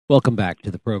Welcome back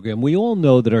to the program. We all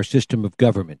know that our system of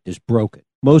government is broken.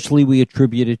 Mostly we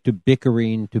attribute it to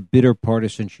bickering, to bitter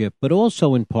partisanship, but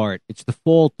also in part it's the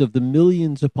fault of the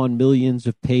millions upon millions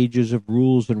of pages of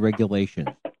rules and regulations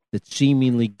that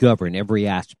seemingly govern every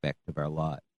aspect of our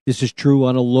lives. This is true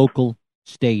on a local,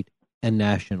 state, and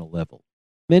national level.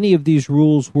 Many of these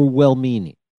rules were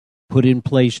well-meaning, put in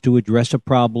place to address a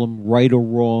problem, right or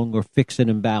wrong, or fix an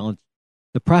imbalance.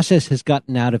 The process has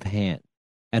gotten out of hand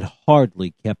and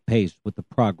hardly kept pace with the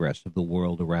progress of the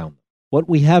world around them. What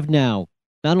we have now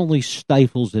not only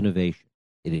stifles innovation,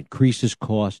 it increases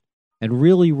cost and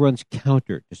really runs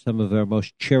counter to some of our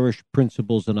most cherished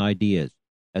principles and ideas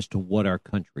as to what our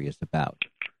country is about.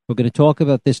 We're going to talk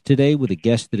about this today with a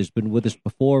guest that has been with us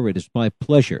before. It is my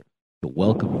pleasure to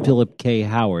welcome Philip K.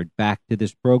 Howard back to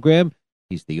this program.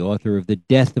 He's the author of The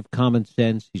Death of Common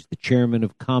Sense. He's the chairman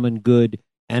of Common Good,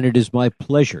 and it is my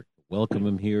pleasure welcome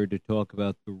him here to talk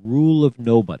about the rule of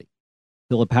nobody.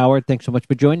 Philip Howard, thanks so much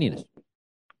for joining us.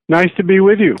 Nice to be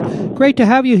with you. Great to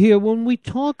have you here. When we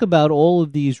talk about all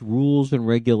of these rules and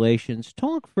regulations,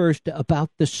 talk first about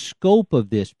the scope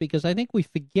of this, because I think we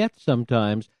forget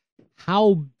sometimes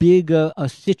how big a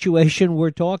situation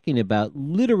we're talking about.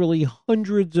 Literally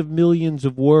hundreds of millions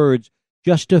of words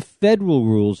just of federal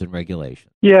rules and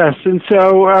regulations. Yes, and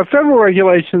so federal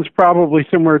regulations probably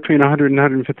somewhere between 100 and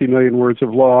 150 million words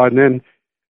of law, and then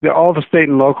all the state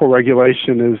and local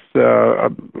regulation is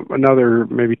another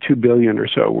maybe 2 billion or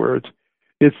so words.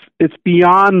 It's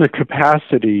beyond the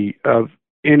capacity of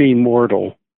any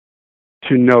mortal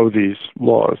to know these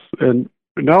laws, and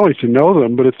not only to know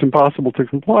them, but it's impossible to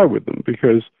comply with them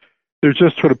because they're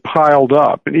just sort of piled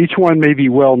up, and each one may be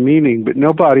well-meaning, but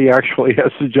nobody actually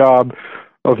has the job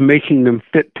of making them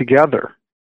fit together.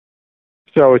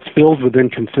 So it's filled with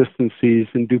inconsistencies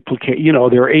and duplicate.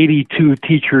 There are 82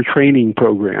 teacher training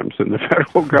programs in the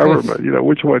federal government.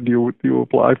 Which one do you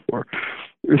apply for?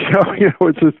 So,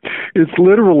 it's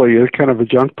literally a kind of a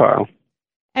junk pile.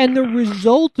 And the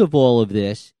result of all of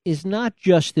this is not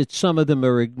just that some of them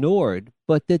are ignored,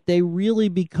 but that they really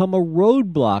become a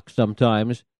roadblock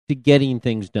sometimes to getting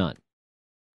things done.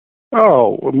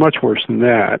 Oh, much worse than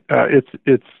that.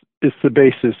 It's the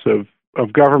basis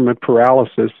of government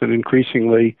paralysis and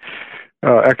increasingly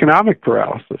economic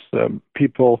paralysis. The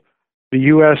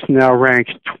U.S. now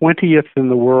ranks 20th in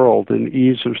the world in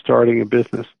ease of starting a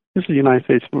business. This is the United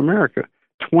States of America,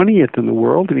 20th in the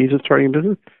world in ease of starting a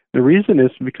business. The reason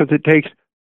is because it takes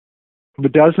a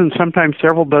dozen, sometimes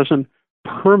several dozen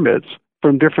permits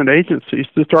from different agencies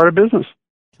to start a business.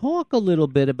 Talk a little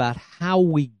bit about how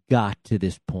we got to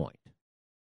this point.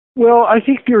 Well, I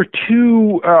think there are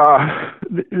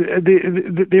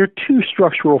two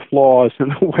structural flaws in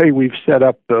the way we've set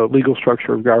up the legal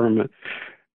structure of government.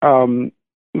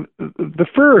 The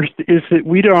first is that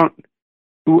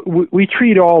we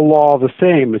treat all law the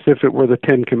same as if it were the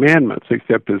 10 Commandments,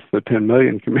 except it's the 10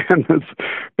 million commandments.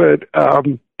 But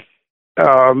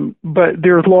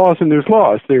there's laws and there's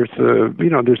laws. There's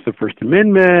the First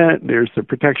Amendment. There's the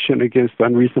protection against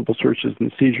unreasonable searches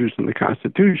and seizures in the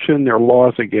Constitution. There are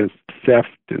laws against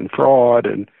theft and fraud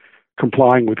and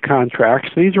complying with contracts.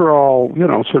 These are all,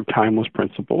 sort of timeless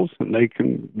principles, and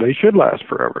they should last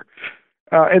forever.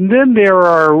 And then there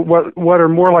are what are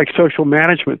more like social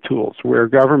management tools, where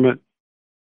government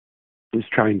is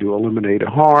trying to eliminate a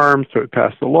harm, so it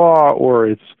passed a law, or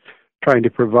it's trying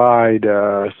to provide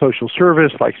social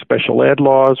service, like special ed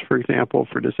laws, for example,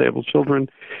 for disabled children.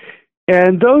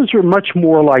 And those are much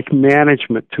more like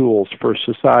management tools for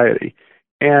society.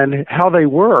 And how they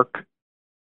work,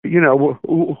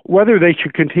 whether they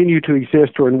should continue to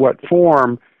exist or in what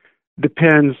form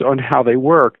depends on how they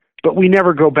work. But we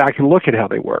never go back and look at how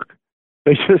they work.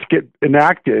 They just get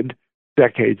enacted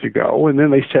decades ago, and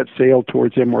then they set sail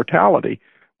towards immortality.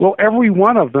 Well, every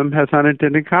one of them has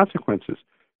unintended consequences.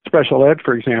 Special ed,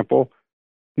 for example,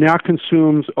 now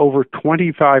consumes over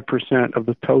 25% of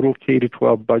the total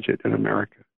K-12 budget in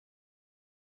America.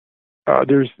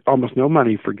 There's almost no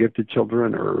money for gifted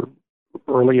children or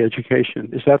early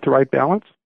education. Is that the right balance?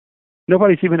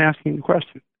 Nobody's even asking the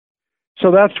question.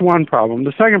 So that's one problem.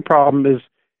 The second problem is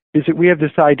that we have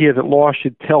this idea that law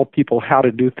should tell people how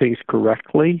to do things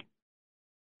correctly.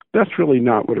 That's really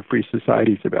not what a free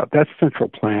society is about. That's central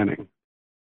planning.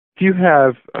 If you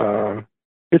have,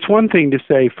 it's one thing to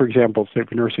say, for example,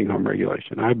 for nursing home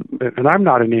regulation. I'm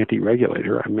not an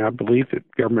anti-regulator. I believe that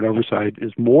government oversight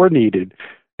is more needed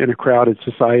in a crowded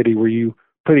society where you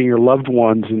putting your loved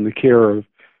ones in the care of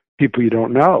people you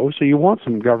don't know. So you want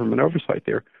some government oversight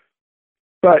there.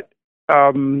 But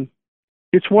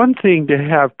it's one thing to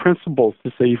have principles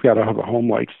to say you've got to have a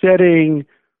home-like setting,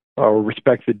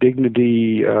 respect the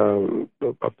dignity of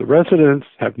the residents,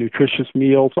 have nutritious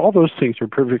meals. All those things are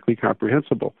perfectly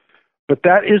comprehensible. But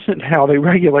that isn't how they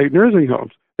regulate nursing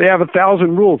homes. They have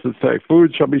 1,000 rules that say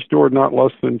food shall be stored not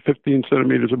less than 15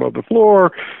 centimeters above the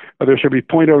floor. There shall be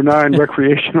 .09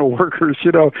 recreational workers.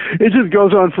 It just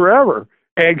goes on forever.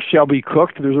 Eggs shall be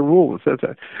cooked. There's a rule that says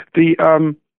that.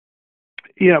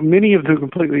 Many of them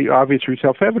completely obvious or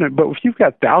self-evident. But if you've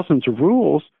got thousands of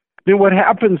rules, then what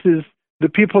happens is the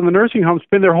people in the nursing home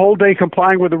spend their whole day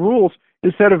complying with the rules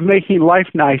instead of making life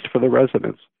nice for the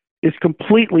residents. It's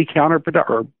completely counterproductive,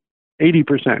 or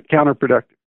 80% counterproductive.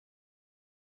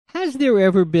 Has there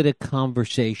ever been a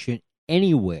conversation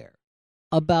anywhere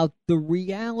about the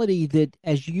reality that,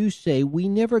 as you say, we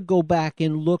never go back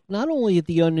and look not only at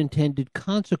the unintended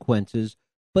consequences,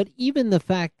 but even the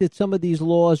fact that some of these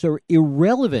laws are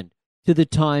irrelevant to the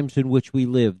times in which we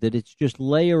live, that it's just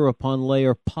layer upon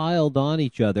layer piled on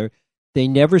each other. They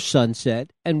never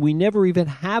sunset, and we never even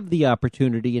have the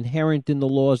opportunity inherent in the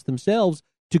laws themselves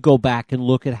to go back and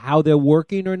look at how they're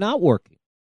working or not working.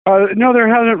 No, there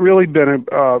hasn't really been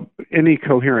any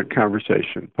coherent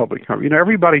conversation, public conversation.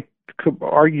 Everybody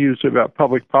argues about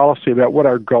public policy, about what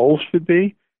our goals should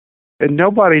be, and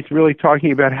nobody's really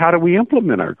talking about how do we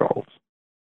implement our goals.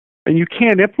 And you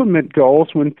can't implement goals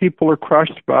when people are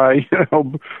crushed by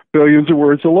billions of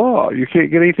words of law. You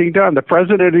can't get anything done. The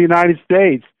President of the United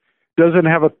States doesn't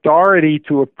have authority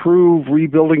to approve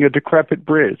rebuilding a decrepit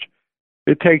bridge.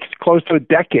 It takes close to a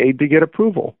decade to get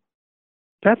approval.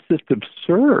 That's just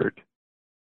absurd.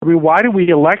 I mean, why do we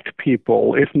elect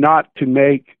people if not to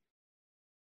make,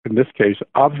 in this case,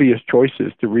 obvious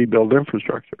choices to rebuild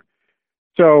infrastructure?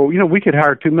 So, we could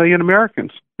hire 2 million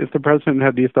Americans if the president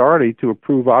had the authority to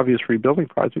approve obvious rebuilding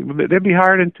projects. They'd be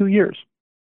hired in 2 years.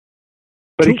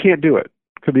 But he can't do it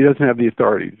because he doesn't have the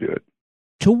authority to do it.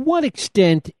 To what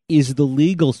extent is the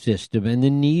legal system and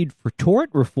the need for tort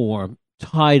reform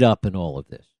tied up in all of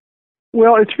this?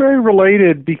 Well, it's very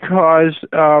related because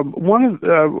one of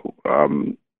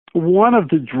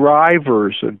the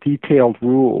drivers of detailed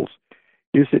rules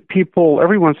is that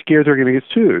everyone's scared they're going to get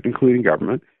sued, including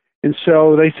government. And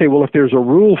so they say, well, if there's a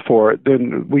rule for it,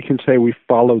 then we can say we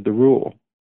followed the rule.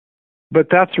 But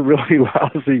that's a really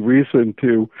lousy reason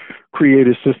to create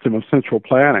a system of central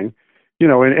planning.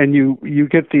 And you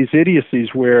get these idiocies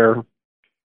where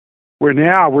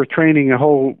now we're training a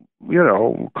whole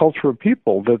culture of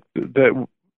people that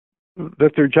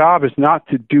their job is not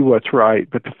to do what's right,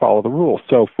 but to follow the rules.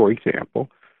 So, for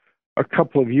example, a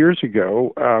couple of years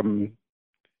ago,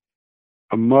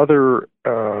 a mother's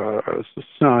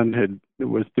son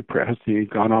was depressed. He had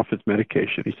gone off his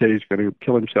medication. He said he was going to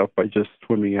kill himself by just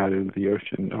swimming out into the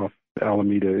ocean off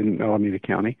Alameda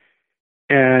County.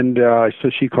 And so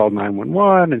she called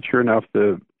 911, and sure enough,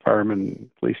 the firemen and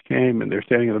police came, and they're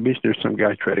standing on the beach. There's some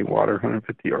guy treading water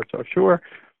 150 yards offshore.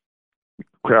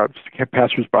 Crowds,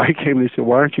 passersby came, and they said,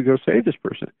 why don't you go save this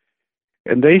person?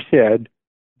 And they said,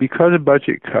 because of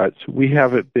budget cuts, we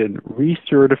haven't been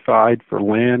recertified for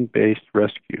land-based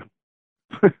rescue.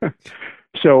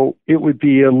 So it would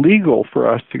be illegal for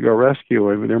us to go rescue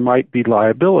him, and there might be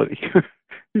liability.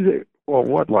 Well,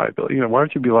 what liability? Why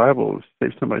don't you be liable to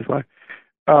save somebody's life?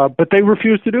 But they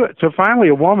refused to do it. So finally,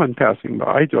 a woman passing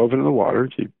by dove into the water,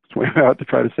 and she swam out to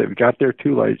try to save it. Got there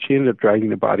too late. She ended up dragging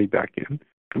the body back in.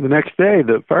 And the next day,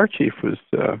 the fire chief was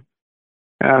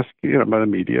asked, by the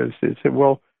media. He said,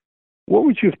 well, what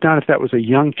would you have done if that was a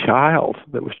young child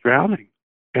that was drowning?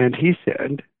 And he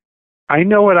said, I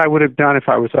know what I would have done if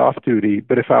I was off duty,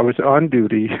 but if I was on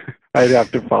duty, I'd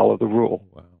have to follow the rule.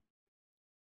 Wow.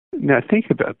 Now, think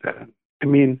about that. I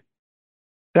mean,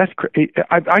 that's crazy.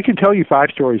 I can tell you 5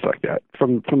 stories like that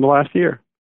from the last year,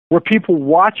 where people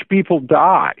watch people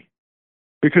die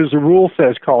because the rule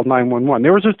says call 911.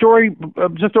 There was a story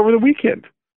just over the weekend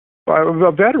of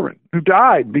a veteran who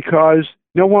died because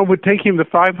no one would take him the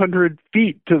 500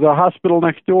 feet to the hospital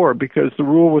next door because the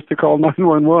rule was to call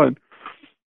 911.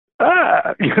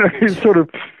 It's sort of,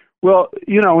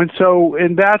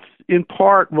 and that's in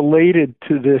part related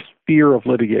to this fear of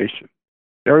litigation.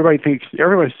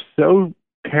 Everybody's so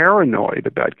paranoid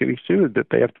about getting sued that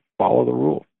they have to follow the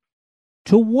rules.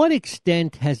 To what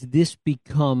extent has this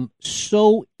become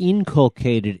so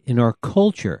inculcated in our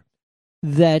culture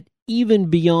that even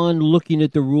beyond looking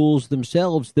at the rules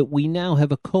themselves, that we now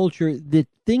have a culture that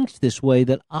thinks this way,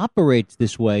 that operates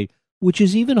this way, which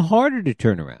is even harder to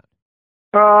turn around?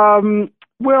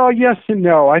 Well, yes and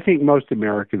no. I think most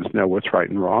Americans know what's right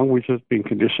and wrong. We've just been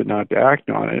conditioned not to act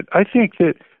on it. I think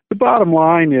that the bottom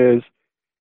line is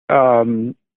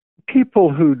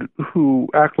people who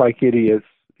act like idiots,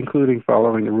 including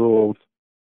following the rules,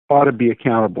 ought to be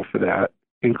accountable for that.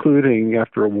 including,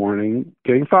 after a warning,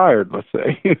 getting fired, let's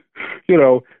say.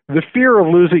 The fear of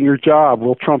losing your job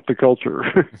will trump the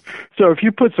culture. So if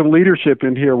you put some leadership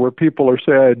in here where people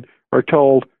are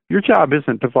told, your job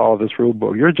isn't to follow this rule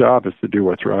book, your job is to do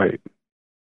what's right,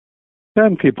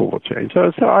 then people will change.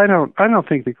 So I don't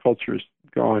think the culture's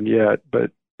gone yet,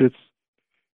 but there's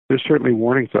certainly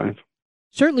warning signs.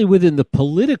 Certainly within the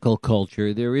political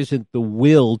culture, there isn't the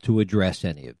will to address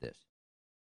any of this.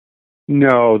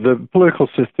 No, the political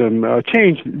system,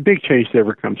 big change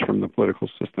never comes from the political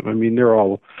system. I mean, they're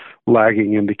all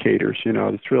lagging indicators.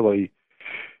 It's really,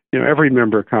 every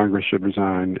member of Congress should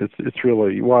resign. It's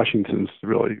really, Washington's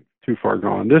really too far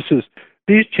gone.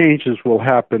 These changes will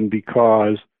happen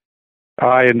because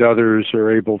I and others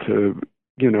are able to,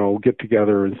 get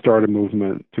together and start a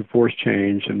movement to force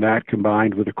change, and that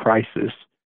combined with a crisis.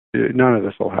 None of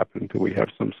this will happen until we have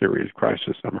some serious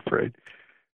crisis, I'm afraid.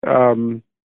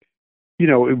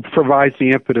 It provides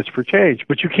the impetus for change.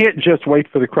 But you can't just wait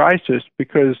for the crisis,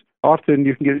 because often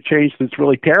you can get a change that's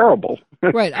really terrible.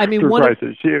 Right. I mean, one of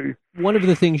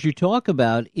the things you talk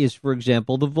about is, for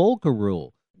example, the Volcker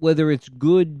Rule. Whether it's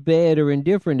good, bad, or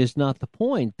indifferent is not the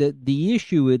point. The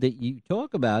issue that you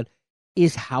talk about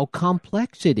is how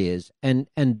complex it is, and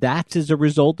that's as a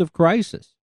result of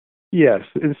crisis. Yes,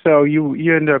 and so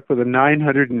you end up with a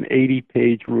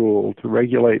 980-page rule to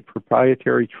regulate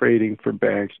proprietary trading for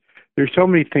banks. There's so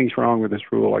many things wrong with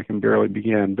this rule, I can barely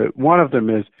begin. But one of them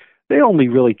is they only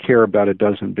really care about a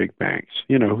dozen big banks,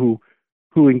 who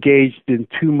engaged in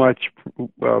too much,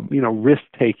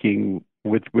 risk-taking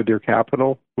with their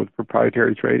capital, with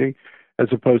proprietary trading, as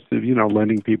opposed to,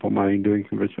 lending people money and doing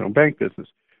conventional bank business.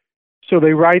 So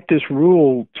they write this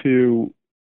rule to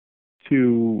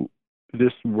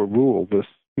this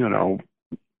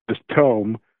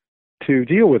tome to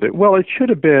deal with it. Well, it should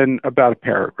have been about a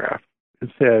paragraph. It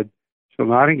said, shall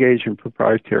not engage in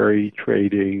proprietary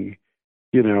trading,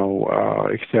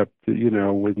 except,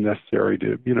 when necessary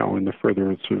to, in the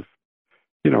furtherance of,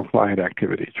 client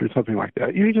activities or something like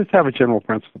that. You just have a general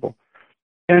principle.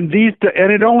 And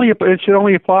it should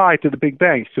only apply to the big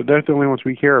banks. So they're the only ones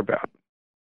we care about.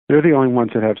 They're the only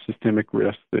ones that have systemic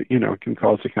risk that, can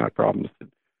cause the kind of problems that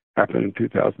happened in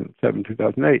 2007,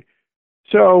 2008.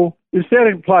 So instead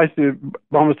it applies to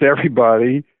almost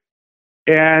everybody.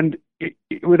 And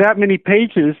with that many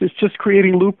pages, it's just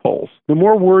creating loopholes. The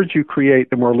more words you create,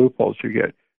 the more loopholes you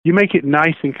get. You make it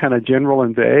nice and kind of general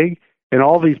and vague, and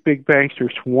all these big banks are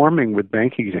swarming with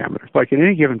bank examiners. Like at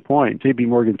any given point, J.P.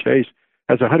 Morgan Chase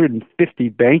has 150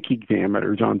 bank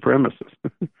examiners on premises.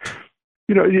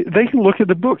 They can look at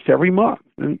the books every month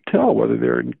and tell whether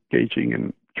they're engaging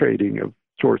in trading of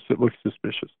sorts that look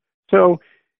suspicious. So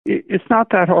it's not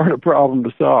that hard a problem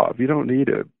to solve. You don't need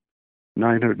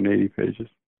 980 pages.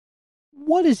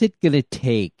 What is it going to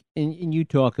take? And you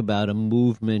talk about a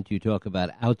movement, you talk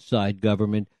about outside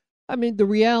government. I mean, the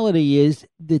reality is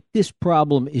that this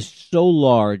problem is so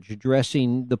large,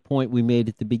 addressing the point we made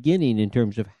at the beginning in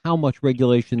terms of how much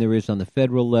regulation there is on the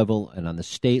federal level and on the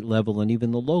state level and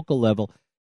even the local level,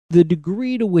 the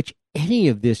degree to which any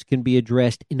of this can be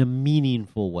addressed in a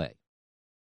meaningful way.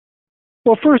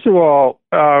 Well, first of all,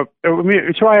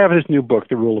 so I have this new book,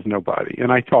 The Rule of Nobody,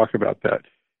 and I talk about that.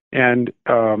 And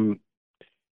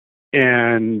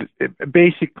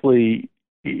basically,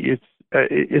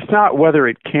 it's not whether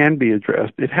it can be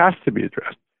addressed; it has to be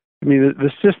addressed. I mean, the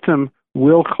system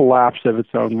will collapse of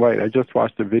its own weight. I just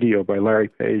watched a video by Larry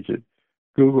Page at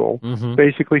Google,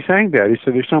 basically saying that. He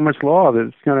said there's so much law that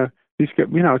it's going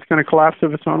to collapse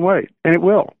of its own weight, and it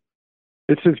will.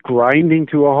 It's just grinding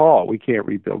to a halt. We can't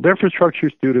rebuild. Infrastructure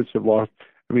students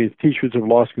teachers have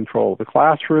lost control of the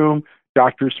classroom.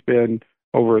 Doctors spend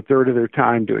over a third of their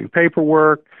time doing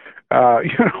paperwork.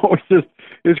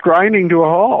 It's grinding to a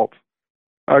halt.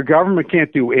 Government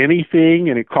can't do anything,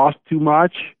 and it costs too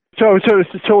much. So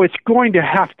it's going to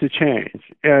have to change.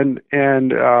 But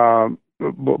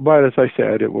as I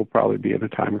said, it will probably be in a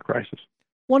time of crisis.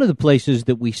 One of the places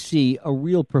that we see a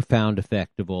real profound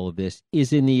effect of all of this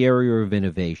is in the area of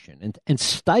innovation and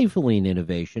stifling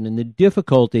innovation and the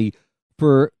difficulty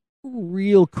for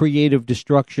real creative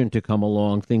destruction to come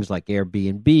along, things like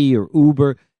Airbnb or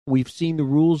Uber. We've seen the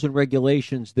rules and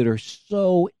regulations that are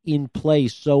so in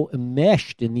place, so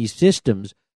enmeshed in these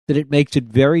systems that it makes it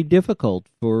very difficult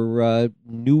for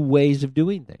new ways of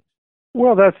doing things.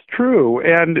 Well, that's true.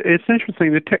 And it's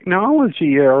interesting. The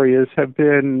technology areas have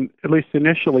been, at least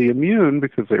initially, immune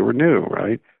because they were new,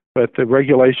 right? But the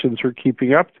regulations are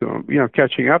catching up to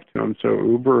them. So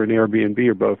Uber and Airbnb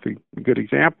are both good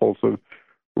examples of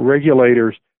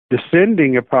regulators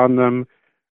descending upon them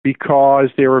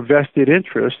because they were vested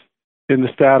interests in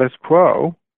the status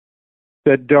quo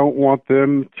that don't want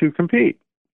them to compete,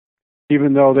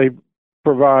 even though they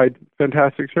provide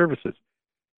fantastic services.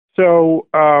 So,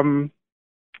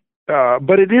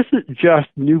 but it isn't just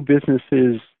new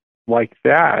businesses like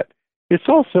that. It's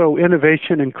also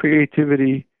innovation and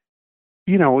creativity,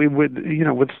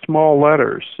 with small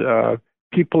letters.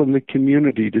 People in the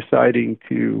community deciding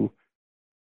to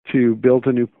build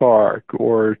a new park,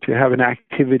 or to have an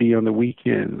activity on the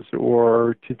weekends,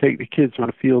 or to take the kids on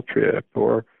a field trip,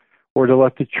 or to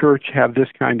let the church have this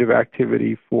kind of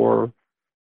activity for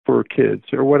kids,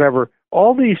 or whatever.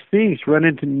 All these things run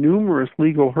into numerous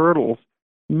legal hurdles,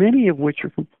 many of which are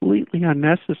completely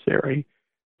unnecessary.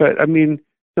 But I mean,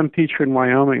 some teacher in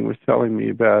Wyoming was telling me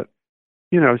about,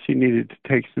 she needed to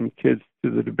take some kids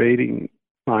to the debating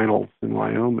finals in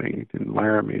Wyoming, in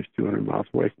Laramie, it's 200 miles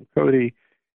away from Cody,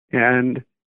 and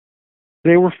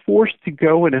they were forced to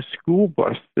go in a school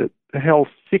bus that held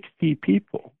 60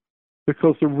 people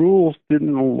because the rules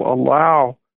didn't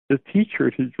allow the teacher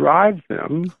to drive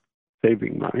them,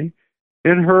 saving money,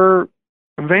 in her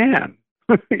van.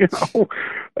 I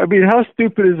mean, how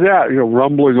stupid is that?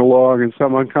 Rumbling along in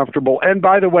some uncomfortable, and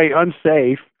by the way,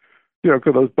 unsafe,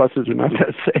 because those buses are not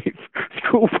that safe,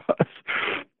 school bus.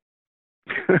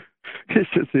 It's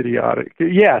just idiotic.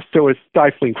 Yes, so it's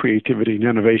stifling creativity and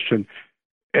innovation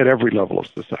at every level of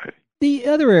society. The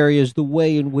other area is the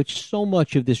way in which so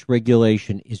much of this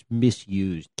regulation is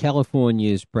misused.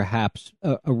 California is perhaps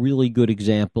a really good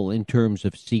example in terms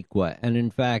of CEQA. And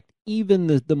in fact, even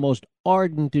the most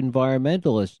ardent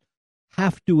environmentalists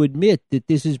have to admit that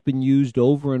this has been used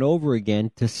over and over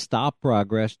again to stop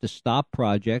progress, to stop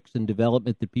projects and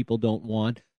development that people don't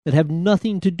want, that have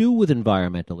nothing to do with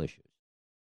environmental issues.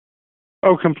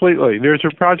 Oh, completely. There's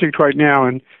a project right now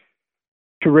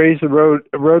to raise the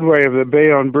roadway of the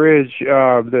Bayonne Bridge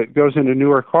that goes into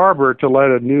Newark Harbor to let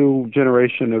a new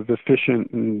generation of efficient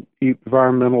and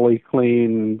environmentally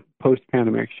clean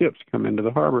post-Panamax ships come into the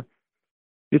harbor.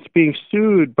 It's being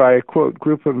sued by a, quote,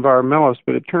 group of environmentalists,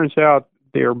 but it turns out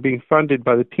they are being funded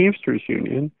by the Teamsters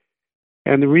Union.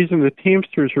 And the reason the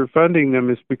Teamsters are funding them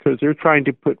is because they're trying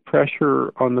to put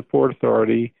pressure on the Port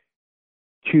Authority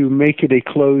to make it a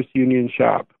closed union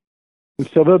shop. And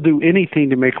so they'll do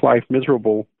anything to make life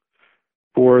miserable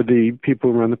for the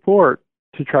people who run the port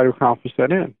to try to accomplish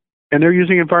that end. And they're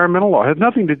using environmental law. It has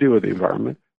nothing to do with the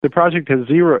environment. The project has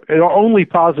only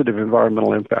positive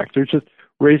environmental impact. They're just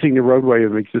raising the roadway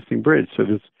of an existing bridge.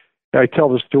 So I tell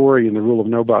the story in The Rule of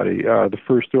Nobody, the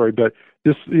first story, but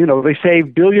this, they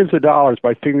saved billions of dollars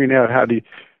by figuring out how to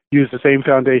use the same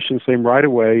foundation, same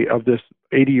right-of-way of this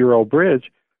 80-year-old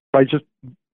bridge by just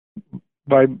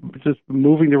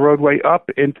moving the roadway up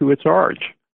into its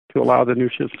arch to allow the new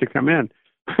ships to come in.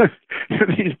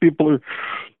 These people are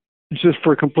just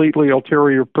for a completely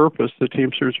ulterior purpose. The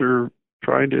Teamsters are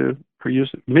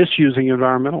misusing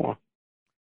environmental law.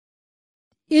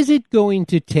 Is it going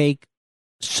to take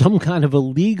some kind of a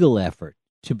legal effort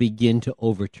to begin to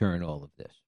overturn all of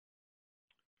this?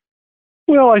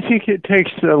 Well, I think it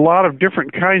takes a lot of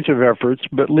different kinds of efforts,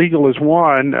 but legal is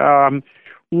one.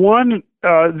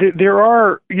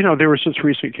 There was this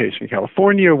recent case in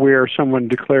California where someone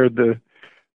declared the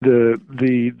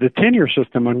tenure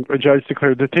system, a judge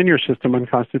declared the tenure system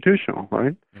unconstitutional,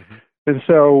 right? Mm-hmm. And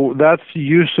so that's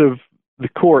use of the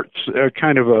courts,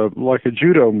 kind of like a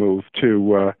judo move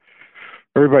to,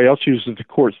 everybody else uses the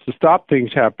courts to stop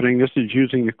things happening. This is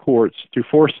using the courts to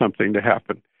force something to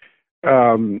happen.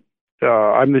 I'm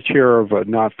the chair of a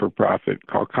not-for-profit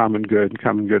called Common Good,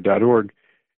 commongood.org,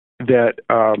 that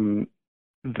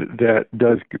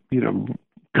does,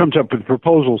 comes up with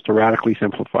proposals to radically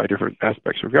simplify different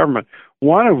aspects of government.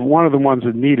 One of the ones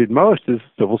that needed most is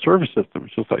the civil service system.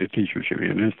 It's just like a teachers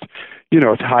union.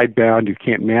 It's hidebound. You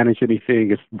can't manage anything.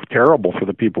 It's terrible for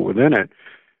the people within it.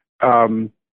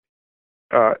 And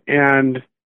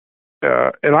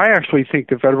I actually think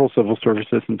the federal civil service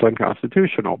system is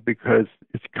unconstitutional because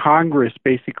it's Congress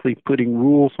basically putting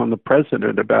rules on the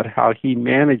president about how he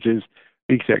manages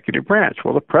the executive branch.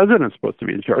 Well, the president's supposed to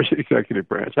be in charge of the executive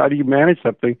branch. How do you manage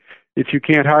something if you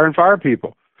can't hire and fire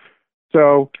people?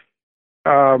 So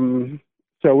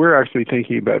we're actually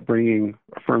thinking about bringing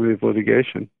affirmative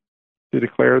litigation to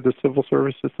declare the civil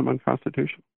service system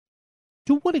unconstitutional.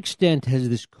 To what extent has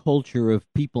this culture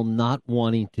of people not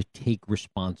wanting to take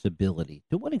responsibility,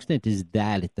 to what extent is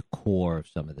that at the core of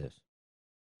some of this?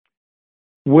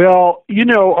 Well,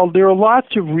 there are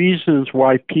lots of reasons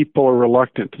why people are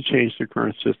reluctant to change the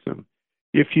current system.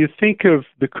 If you think of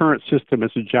the current system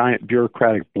as a giant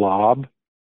bureaucratic blob,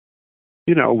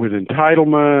 with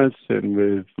entitlements and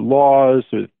with laws,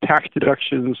 with tax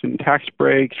deductions and tax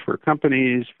breaks for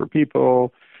companies, for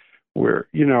people, where,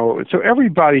 so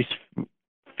everybody's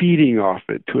feeding off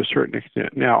it to a certain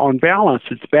extent. Now, on balance,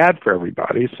 it's bad for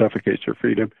everybody. It suffocates their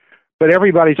freedom, but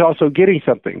everybody's also getting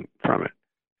something from it.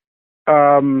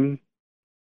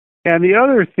 And the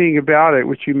other thing about it,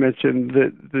 which you mentioned,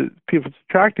 that people's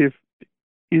attractive,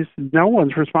 is no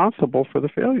one's responsible for the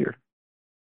failure.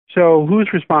 So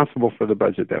who's responsible for the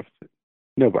budget deficit?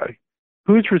 Nobody.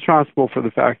 Who's responsible for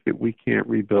the fact that we can't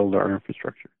rebuild our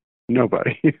infrastructure?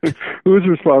 Nobody. Who's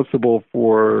responsible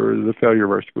for the failure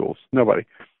of our schools? Nobody.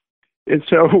 And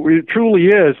so it truly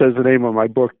is, as the name of my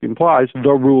book implies,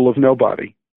 the rule of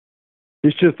nobody.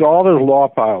 It's just all this law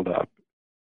piled up.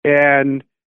 And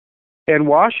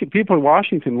people in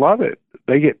Washington love it.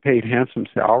 They get paid handsome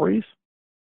salaries,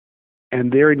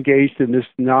 and they're engaged in this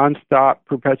nonstop,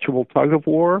 perpetual tug of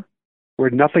war where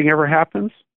nothing ever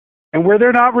happens and where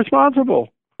they're not responsible.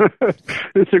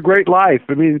 It's a great life.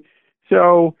 I mean,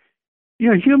 so,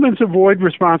 humans avoid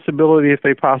responsibility if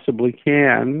they possibly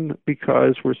can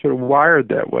because we're sort of wired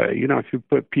that way. If you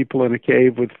put people in a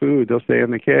cave with food, they'll stay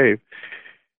in the cave.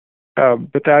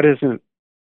 But that isn't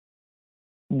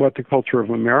what the culture of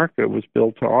America was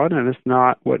built on, and it's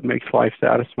not what makes life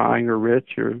satisfying or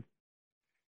rich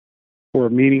or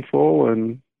meaningful,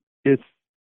 and it's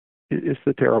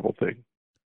a terrible thing.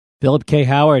 Philip K.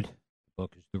 Howard. The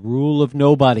book is The Rule of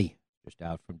Nobody, just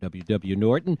out from W.W.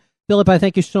 Norton. Philip, I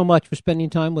thank you so much for spending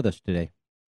time with us today.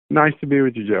 Nice to be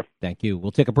with you, Jeff. Thank you.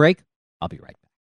 We'll take a break. I'll be right back.